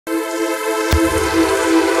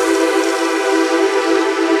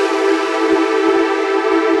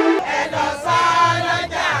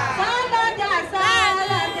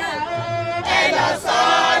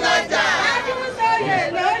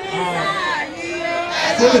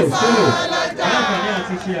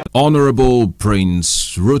Honorable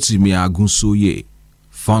Prince Rotimi Agunsoye,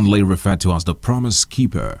 fondly referred to as the Promise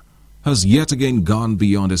Keeper, has yet again gone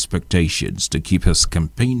beyond expectations to keep his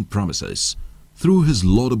campaign promises through his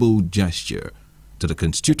laudable gesture to the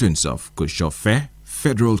constituents of Kosofe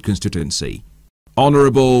Federal Constituency.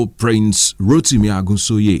 Honorable Prince Rotimi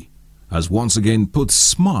Agunsoye has once again put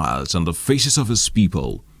smiles on the faces of his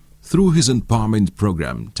people through his empowerment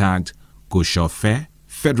program tagged Kosofe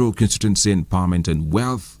Federal Constituency Empowerment and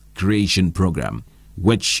Wealth Creation Program,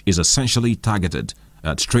 which is essentially targeted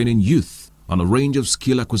at training youth on a range of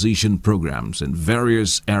skill acquisition programs in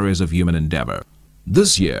various areas of human endeavor.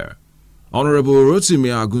 This year, Honorable Rotimi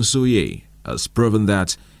Agunsoye has proven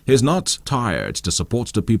that he is not tired to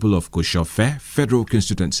support the people of Kosofe Federal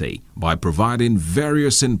Constituency by providing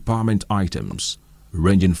various empowerment items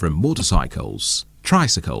ranging from motorcycles,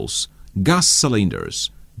 tricycles, gas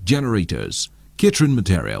cylinders, generators, catering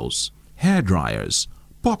materials, hair dryers,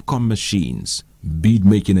 popcorn machines, bead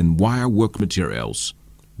making and wire work materials,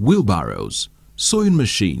 wheelbarrows, sewing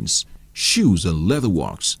machines, shoes and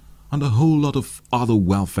leatherworks, and a whole lot of other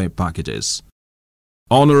welfare packages.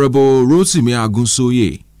 Honorable Rotimi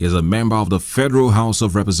Agunsoye is a member of the Federal House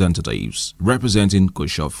of Representatives representing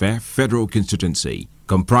Kosofe Federal Constituency,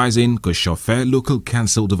 comprising Kosofe Local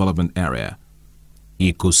Council Development Area,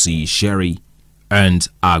 Ikosi Sherry, and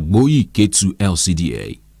Agboyi Ketu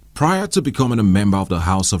LCDA. Prior to becoming a member of the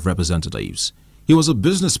House of Representatives, he was a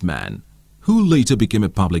businessman who later became a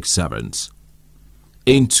public servant.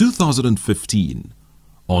 In 2015,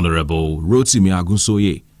 Honorable Rotimi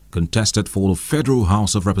Agunsoye contested for the Federal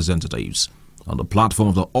House of Representatives on the platform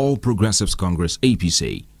of the All Progressives Congress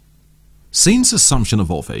APC. Since assumption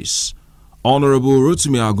of office, Honorable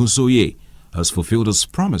Rotimi Agunsoye has fulfilled his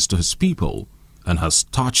promise to his people and has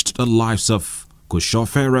touched the lives of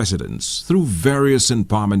Kosofe residents through various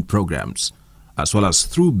empowerment programs, as well as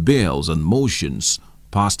through bills and motions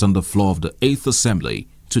passed on the floor of the 8th Assembly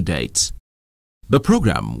to date. The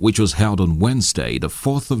program, which was held on Wednesday, the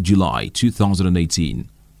 4th of July 2018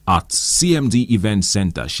 at CMD Event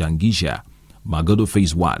Center, Shangisha, Magodo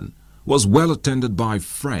Phase 1, was well attended by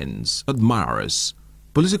friends, admirers,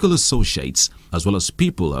 political associates, as well as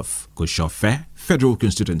people of Kosofe Federal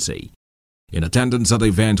Constituency. In attendance at the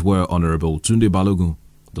event were Honorable Tunde Balogun,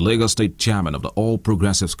 the Lagos State Chairman of the All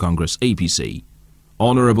Progressives Congress APC,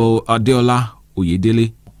 Honorable Adeola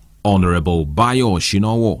Oyedele, Honorable Bayo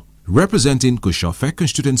Shinowo, representing Kosofe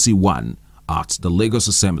Constituency 1 at the Lagos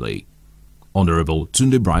Assembly, Honorable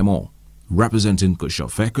Tunde Braimo, representing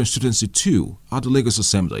Kosofe Constituency 2 at the Lagos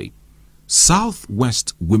Assembly,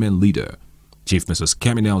 Southwest Women Leader, Chief Mrs.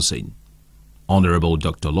 Kemi Nelson, Honorable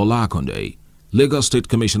Dr. Lola Akonde, Lagos State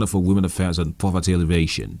Commissioner for Women Affairs and Poverty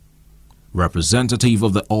Alleviation, representative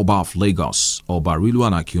of the Oba of Lagos, Oba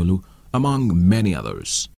Rilwan Akiolu, among many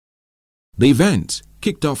others. The event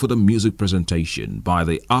kicked off with a music presentation by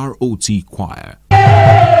the ROT Choir.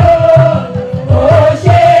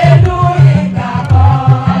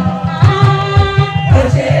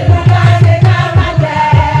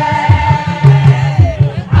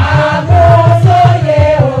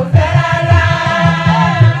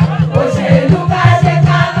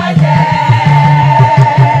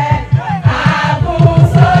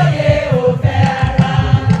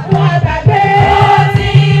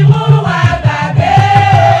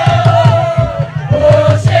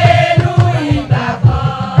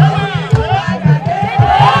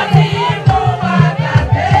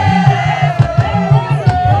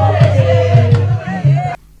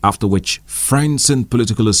 After which, friends and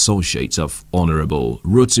political associates of Honorable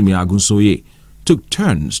Rotimi Agunsoye took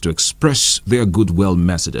turns to express their goodwill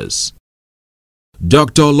messages.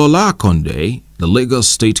 Dr. Lola Akonde, the Lagos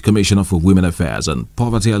State Commissioner for Women Affairs and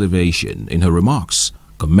Poverty Alleviation, in her remarks,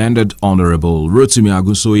 commended Honorable Rotimi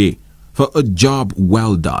Agunsoye for a job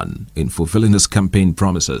well done in fulfilling his campaign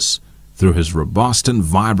promises through his robust and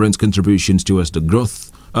vibrant contributions towards the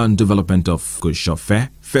growth and development of Kosofe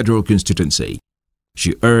Federal Constituency.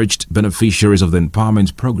 She urged beneficiaries of the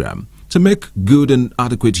empowerment program to make good and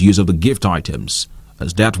adequate use of the gift items,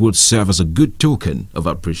 as that would serve as a good token of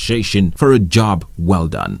appreciation for a job well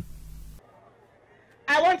done.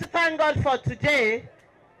 I want to thank God for today,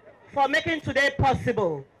 for making today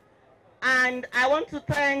possible. And I want to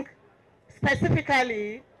thank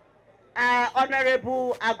specifically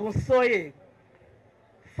Honorable Agunsoye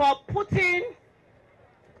for putting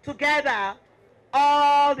together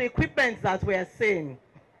all the equipment that we are seeing.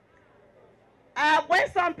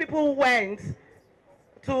 When some people went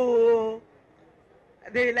to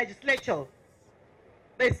the legislature,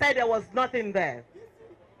 they said there was nothing there.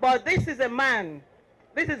 But this is a man,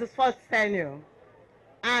 this is his first tenure.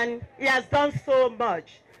 and he has done so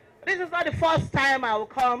much. This is not the first time I will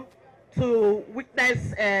come to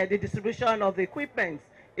witness the distribution of the equipment.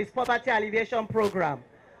 It's poverty alleviation program.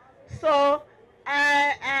 So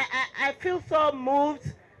I feel so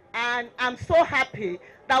moved, and I'm so happy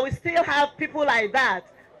that we still have people like that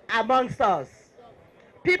amongst us.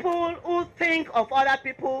 People who think of other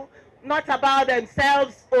people, not about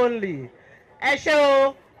themselves only.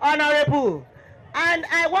 Esho, honorable. And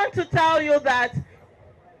I want to tell you that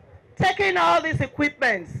taking all these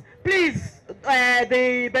equipments, please,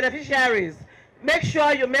 the beneficiaries, make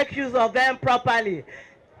sure you make use of them properly.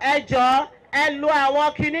 Ejo, elu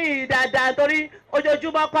àwọn kini dáadáa torí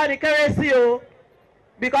ojoojúmọ́ kọ́ ni kérésì o,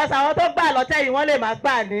 because àwọn tó gbà lọ́tẹ̀ yìí wọ́n lè máa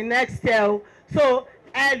gbà ní next year o. So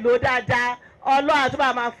ẹ lò dáadáa, Ọlọ́run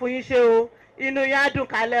àtúbà máa fún yín ṣe o, inú yín á dùn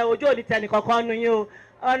kalẹ̀, ojú òní tẹnì kankan nu yín o.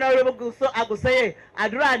 Honorable Agunsoye,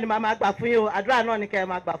 àdúrà ni màá máa gbà fún yín o, àdúrà náà ni kẹ́ ẹ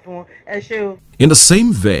máa gbà fún ẹ ṣé o. In the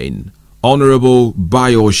same vein, Honorable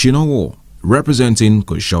Bayo Shinowo, representing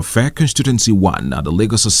Kosofe Constituency 1 at the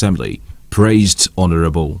Lagos Assembly, praised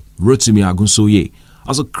Honorable Rotimi Agunsoye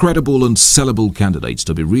as a credible and sellable candidate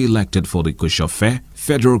to be re-elected for the Kosofe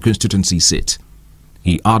Federal Constituency seat.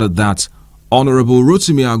 He added that Honorable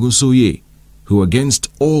Rotimi Agunsoye, who against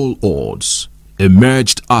all odds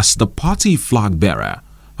emerged as the party flag bearer,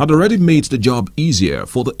 had already made the job easier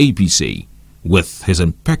for the APC with his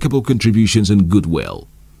impeccable contributions and goodwill.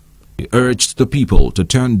 He urged the people to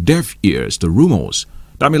turn deaf ears to rumors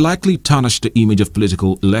that may likely tarnish the image of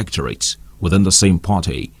political electorates within the same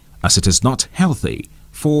party, as it is not healthy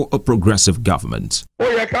for a progressive government.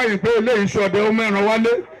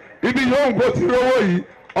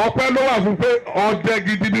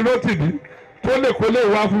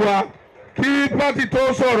 Kí pátì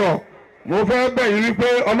tó sọ̀rọ̀, mo fẹ́ bẹ̀ yín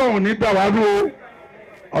wípé Ọlọ́run ní dà wá rú o,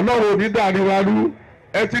 Ọlọ́run ní dà ní wá rú.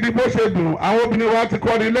 Ẹ ti rí bó ṣe dùn, àwọn obìnrin wa ti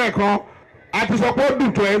kọ́ ni lẹ́ẹ̀kan, a ti sọ pé ó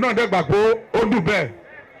dùn tó ẹ̀ náà dẹ́gbà pé ó dùn bẹ́ẹ̀.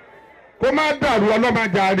 Kó má dàrú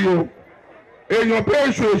ọlọ́màjàre o, èèyàn bí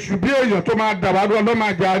èṣù bí èèyàn tó máa dà wá rú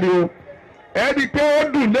ọlọ́màjàre o. Ẹ rí i pé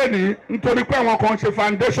ó dùn lénìí nítorí pé àwọn kan ṣe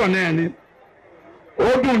foundation ẹ̀ ni. Ó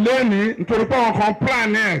dùn lénìí nítorí pé àwọn kan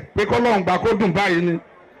plan ẹ̀ pé kọ́lọ́run gbà kó dùn báyìí ni.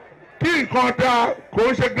 Kí nǹkan dáa kò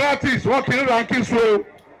ń ṣe gratis, wọ́n kì í ra Kingsway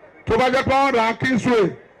tó bá jẹ́ pé wọ́n ra Kingsway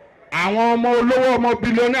àwọn ọmọ olówó ọmọ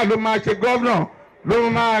billionaire ló máa ṣe governor, ló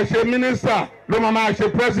máa ṣe minister, ló máa ṣe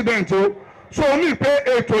president o. So ó ní pé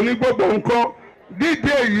ètò ní gbogbo nǹkan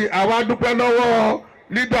dídé yìí àwa dúpẹ́ lọ́wọ́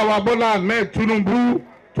leader wa Bọ́lá Ahmed Tinubu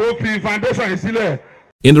tó fi foundation yìí sílẹ̀.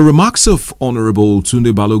 In the remarks of Honorable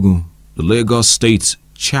Tunde Balogun, the Lagos State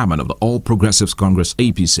Chairman of the All Progressives Congress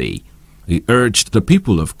APC, he urged the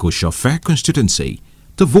people of Kosofe constituency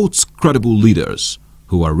to vote credible leaders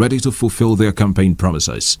who are ready to fulfill their campaign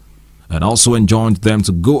promises, and also enjoined them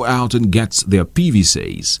to go out and get their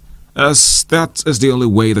PVCs, as that is the only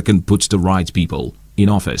way they can put the right people in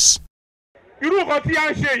office. Irú nǹkan tí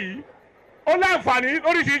a ń ṣe yìí, ó láǹfààní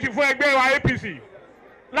lóríṣiríṣi fún ẹgbẹ́ wa APC.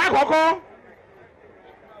 Lákọ̀ọ́kọ́,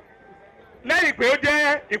 lẹ́yìn pé ó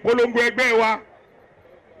jẹ́ ìpolongo ẹgbẹ́ wa,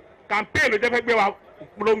 campaign ló jẹ́ fẹ́ gbé wa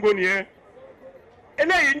ìpolongo nìyẹn.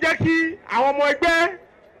 Eléyìí ń jẹ́ kí àwọn ọmọ ẹgbẹ́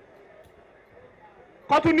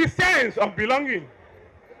kó tún ní sense of belonging.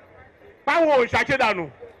 Báwo ò ṣàṣedànù,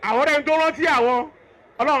 àwọn ọ̀rẹ́ tó rántí àwọn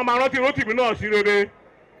Ọlọ́run máa rántí Rotimi náà sí rere.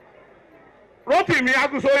 Rotimi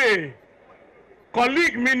Agunsoye,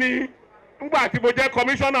 colleague mi ni nígbà tí mo jẹ́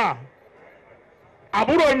commissioner.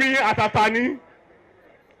 Àbúrò mi àtàtà ni.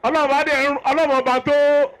 Ọlọ́run ọba tó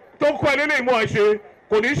kọ́ ẹ lélẹ̀ ìmọ̀ ṣe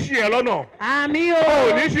kò ní ṣì ẹ lọ́nà. Àmín o.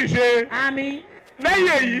 Kò ní ṣìṣe. Àmín. Lẹ́yìn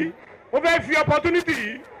èyí, mo fẹ́ fi opportunity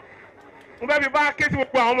yìí, mo fẹ́ fi bá ké sí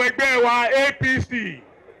gbogbo àwọn ọmọ ẹgbẹ́ wa APC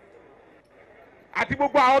àti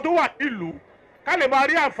gbogbo àwọn tó wà nílùú ká lè máa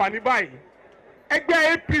rí àǹfààní báyìí.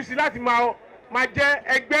 Ẹgbẹ́ APC láti máa jẹ́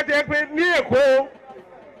ẹgbẹ́ tó yẹ pé ní Èkó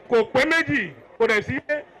kò pé méjì, kò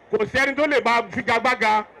sí ẹni tó lè bá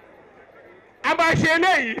figagbága. A máa ṣe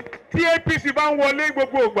eléyìí tí APC bá ń wọlé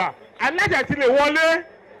gbogbo ìgbà, alájà ti lè wọlé,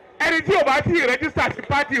 ẹni tí ò bá tí ì rẹ́jísítà sí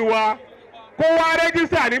pátì wa kó wá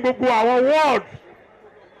rẹ́jísítà ní gbogbo àwọn ward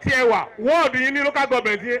tí ẹ wà, ward yìí ní local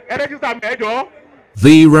government ẹ rẹ́jísítà mẹ́jọ.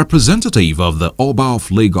 The representative of the Oba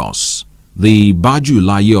of Lagos, the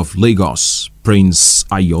Bajulaye of Lagos, Prince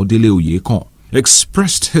Ayodele Oyekon,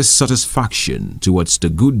 expressed his satisfaction towards the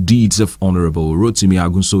good deeds of Honorable Rotimi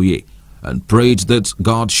Agunsoye and prayed that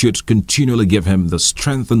God should continually give him the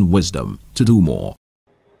strength and wisdom to do more.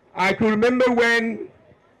 I could remember when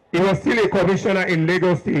he was still a commissioner in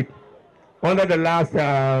Lagos State under the last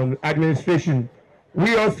administration.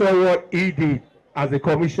 We all saw what he did as a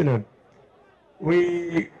commissioner.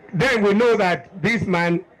 We know that this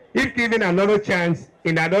man if given another chance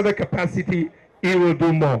in another capacity, he will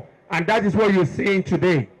do more. And that is what you're seeing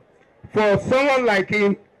today. For someone like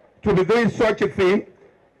him to be doing such a thing,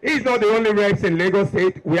 he's not the only reps in Lagos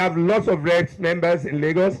State. We have lots of reps members in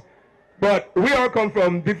Lagos, but we all come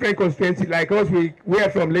from different constituencies. Like us, we are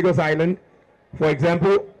from Lagos Island, for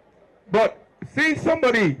example. But seeing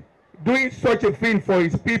somebody doing such a thing for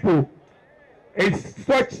his people, it's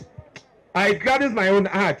such, it gladdens my own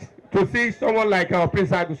heart to see someone like our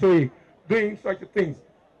Prince Agunsoye doing such things.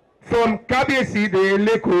 From KBC, the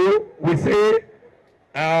Eleko, we say,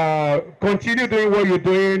 continue doing what you're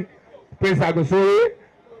doing, Prince Agunsoye.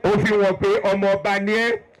 Ofi wọ́n pé ọmọ ọba ní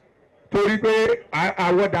ẹ́ torí pé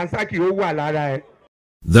àwọn dansaki ó wà lára ẹ̀.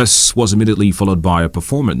 This was immediately followed by a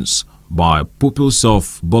performance by pupils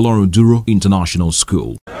of Bolorunduro International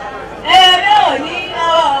School.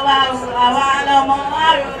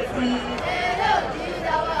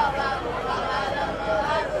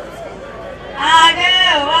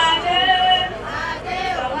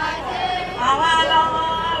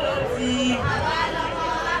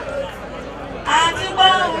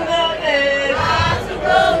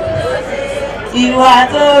 Ìwà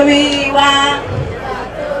tó rí wá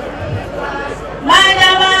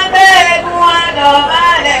máa bá gbẹ́gun wá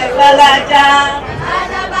dọ̀bálẹ̀ gbalaja.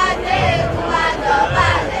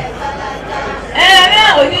 Eré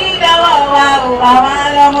ò ní dọ́wọ́ wa o, àwa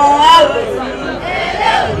lọ́mọ àròsí.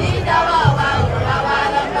 Eré ò ní dọ́wọ́ wa o, àwa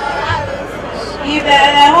lọ́mọ àròsí.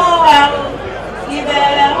 Ìbẹ̀rẹ̀ mú wa o,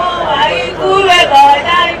 ìbẹ̀rẹ̀ mú wa, ikú rẹ̀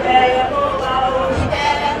kọjá ìbẹ̀rẹ̀ mú wa o.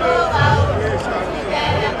 Ìbẹ̀rẹ̀ mú wa o,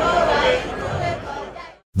 ìbẹ̀rẹ̀ mú wa, ikú rẹ̀ kọjá.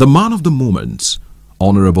 The man of the moment,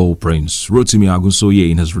 Honorable Prince Rotimi Agunsoye,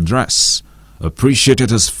 in his address, appreciated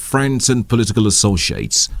his friends and political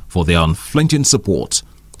associates for their unflinching support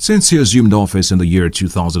since he assumed office in the year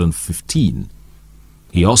 2015.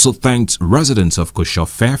 He also thanked residents of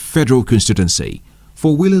Kosofe Federal Constituency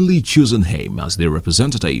for willingly choosing him as their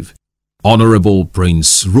representative. Honorable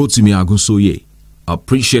Prince Rotimi Agunsoye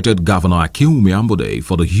appreciated Governor Akinwumi Ambode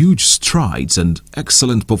for the huge strides and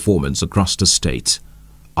excellent performance across the state,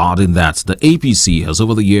 adding that the APC has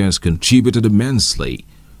over the years contributed immensely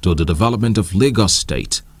to the development of Lagos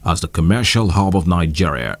State as the commercial hub of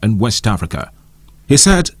Nigeria and West Africa. He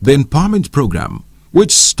said the empowerment program,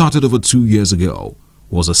 which started over 2 years ago,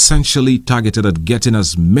 was essentially targeted at getting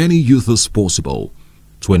as many youth as possible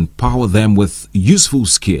to empower them with useful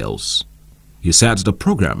skills. He said the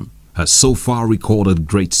program has so far recorded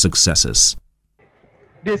great successes.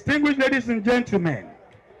 Distinguished ladies and gentlemen,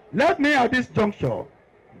 let me at this juncture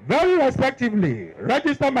very respectively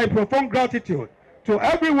register my profound gratitude to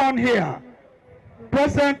everyone here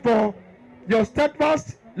present for your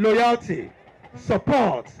steadfast loyalty,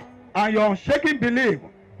 support, and your unshaking belief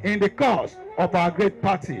in the cause of our great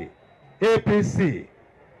party, APC.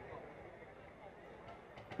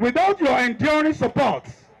 Without your enduring support,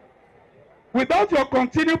 without your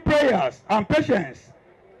continued prayers and patience,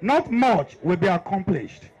 not much will be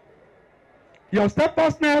accomplished. Your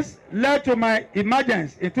steadfastness led to my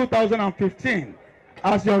emergence in 2015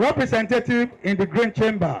 as your representative in the Green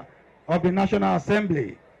Chamber of the National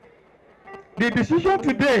Assembly. The decision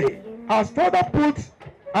today has further put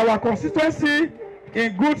our constituency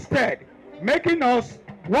in good stead, making us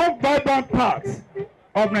one vibrant part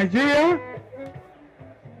of Nigeria,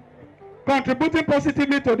 contributing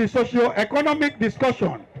positively to the socio-economic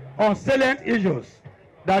discussion on salient issues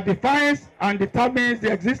that defines and determines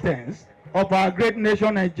the existence of our great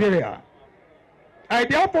nation, Nigeria. I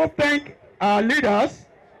therefore thank our leaders,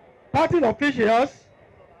 party officials,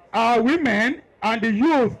 our women, and the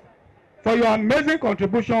youth for your amazing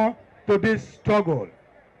contribution to this struggle.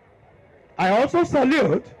 I also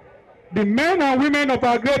salute the men and women of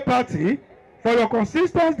our great party for your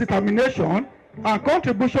consistent determination and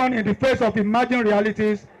contribution in the face of emerging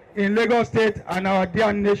realities in Lagos State and our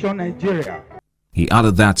dear nation, Nigeria. He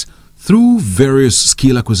added that through various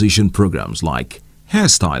skill acquisition programs like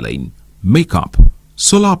hairstyling, makeup,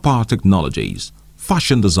 solar power technologies,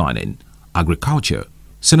 fashion designing, agriculture,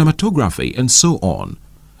 cinematography, and so on,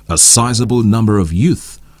 a sizable number of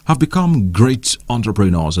youth have become great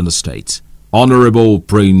entrepreneurs in the state. Honorable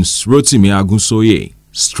Prince Rotimi Agunsoye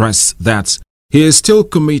stressed that he is still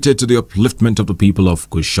committed to the upliftment of the people of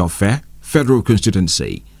Kosofe Federal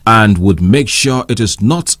Constituency and would make sure it is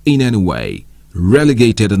not in any way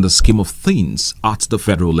relegated in the scheme of things at the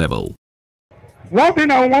federal level. One thing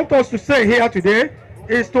I want us to say here today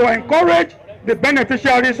is to encourage the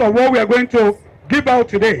beneficiaries of what we are going to give out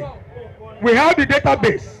today. We have the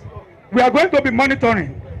database. We are going to be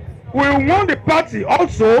monitoring. We want the party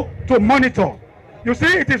also to monitor. You see,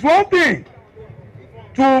 it is one thing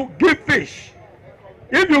to give fish.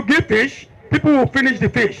 If you give fish, people will finish the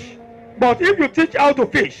fish. But if you teach how to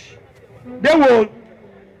fish, they will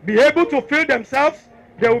be able to feed themselves,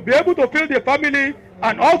 they will be able to feed their family,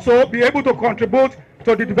 and also be able to contribute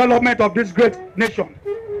to the development of this great nation.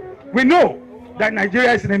 We know that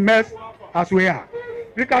Nigeria is in a mess as we are.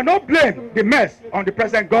 We cannot blame the mess on the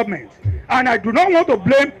present government. And I do not want to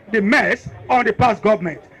blame the mess on the past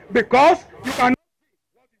government, because you cannot see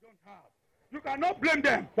what you don't have. You cannot blame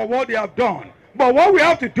them for what they have done. But what we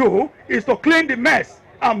have to do is to clean the mess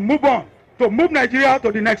and move on, to move Nigeria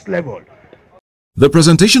to the next level. The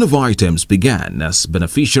presentation of items began as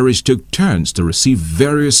beneficiaries took turns to receive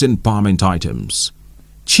various empowerment items.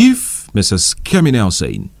 Chief Mrs. Kemi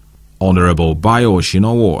Nelson, Honorable Bayo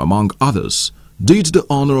Shinowo, among others, did the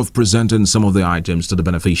honor of presenting some of the items to the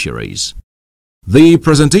beneficiaries. The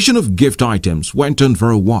presentation of gift items went on for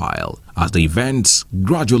a while as the events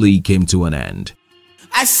gradually came to an end.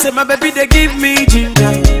 I said my baby they give me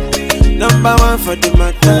ginger, number one for the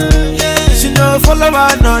matter. She no follow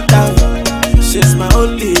another, she's my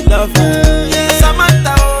only lover.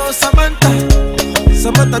 Samantha, oh Samantha,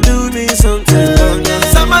 Samantha do me something.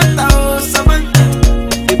 Samantha, oh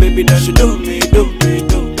Samantha, the baby that she do me.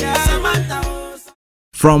 Samantha, oh.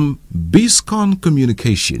 From Biscon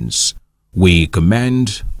Communications, we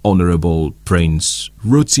commend Honorable Prince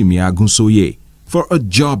Rotimi Agunsoye for a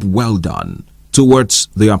job well done towards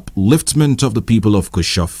the upliftment of the people of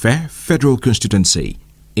Kosofe Federal Constituency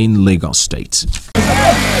in Lagos State.